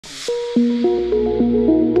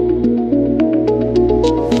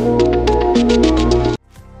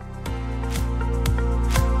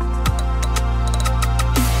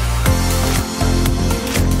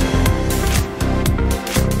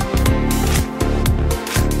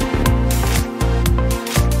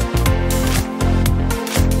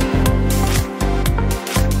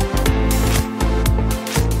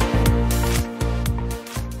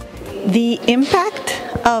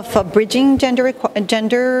of bridging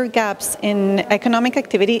gender gaps in economic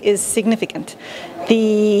activity is significant.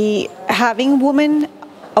 Having women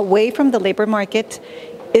away from the labor market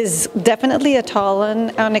is definitely a toll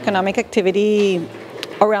on economic activity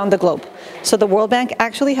around the globe. So the World Bank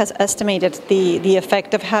actually has estimated the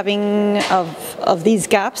effect of having of these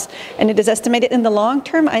gaps, and it is estimated in the long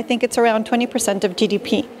term, I think it's around 20% of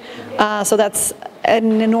GDP. So that's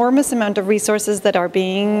an enormous amount of resources that are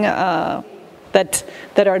being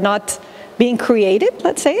that are not being created,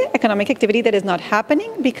 let's say, economic activity that is not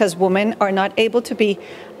happening because women are not able to be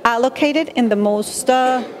allocated in the most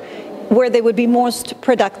where they would be most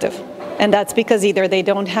productive. And that's because either they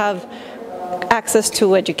don't have access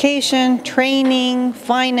to education, training,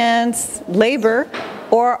 finance, labor,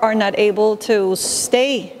 or are not able to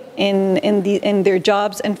stay in their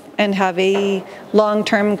jobs and have a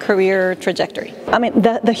long-term career trajectory. I mean,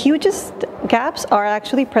 the hugest gaps are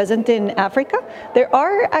actually present in Africa. There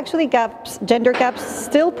are actually gaps, gender gaps,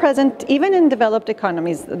 still present even in developed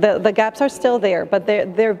economies. The gaps are still there, but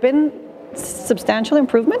there have been substantial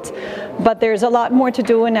improvements, but there's a lot more to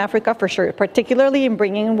do in Africa for sure, particularly in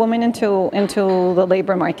bringing women into the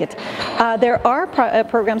labor market. There are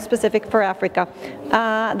programs specific for Africa.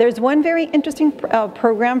 There's one very interesting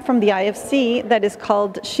program from the IFC that is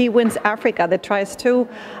called She Wins Africa that tries to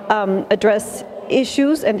address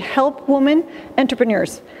issues and help women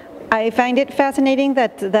entrepreneurs. I find it fascinating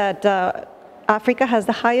that Africa has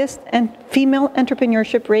the highest female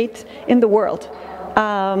entrepreneurship rate in the world.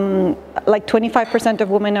 Like 25% of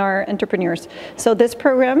women are entrepreneurs. So this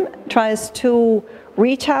program tries to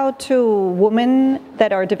reach out to women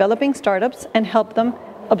that are developing startups and help them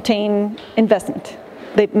obtain investment.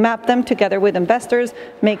 They map them together with investors,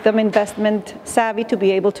 make them investment savvy to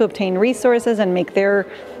be able to obtain resources and make their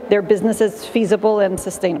businesses feasible and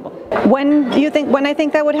sustainable. When I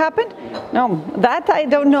think that would happen? No, that I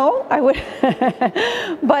don't know. I would,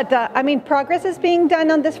 but I mean, progress is being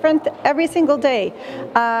done on this front every single day,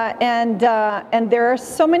 and there are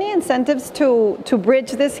so many incentives to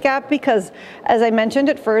bridge this gap because, as I mentioned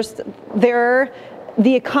at first,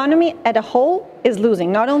 the economy as a whole is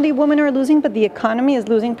losing. Not only women are losing, but the economy is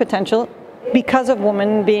losing potential because of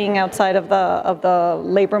women being outside of the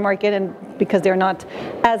labor market and because they're not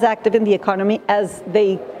as active in the economy as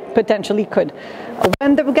they potentially could.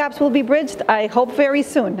 When the gaps will be bridged, I hope very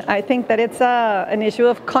soon. I think that it's an issue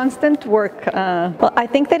of constant work. Well, I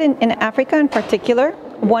think that in Africa in particular,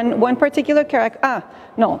 one particular character,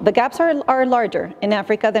 the gaps are larger in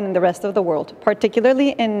Africa than in the rest of the world, particularly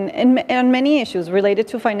in many issues related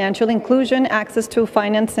to financial inclusion, access to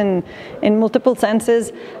finance in multiple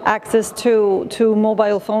senses, access to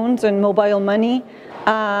mobile phones and mobile money,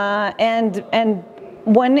 and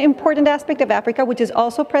one important aspect of Africa, which is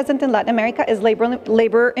also present in Latin America, is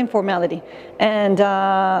labor informality. And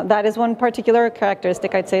that is one particular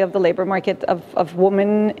characteristic, I'd say, of the labor market of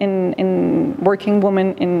women, working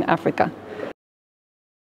women in Africa.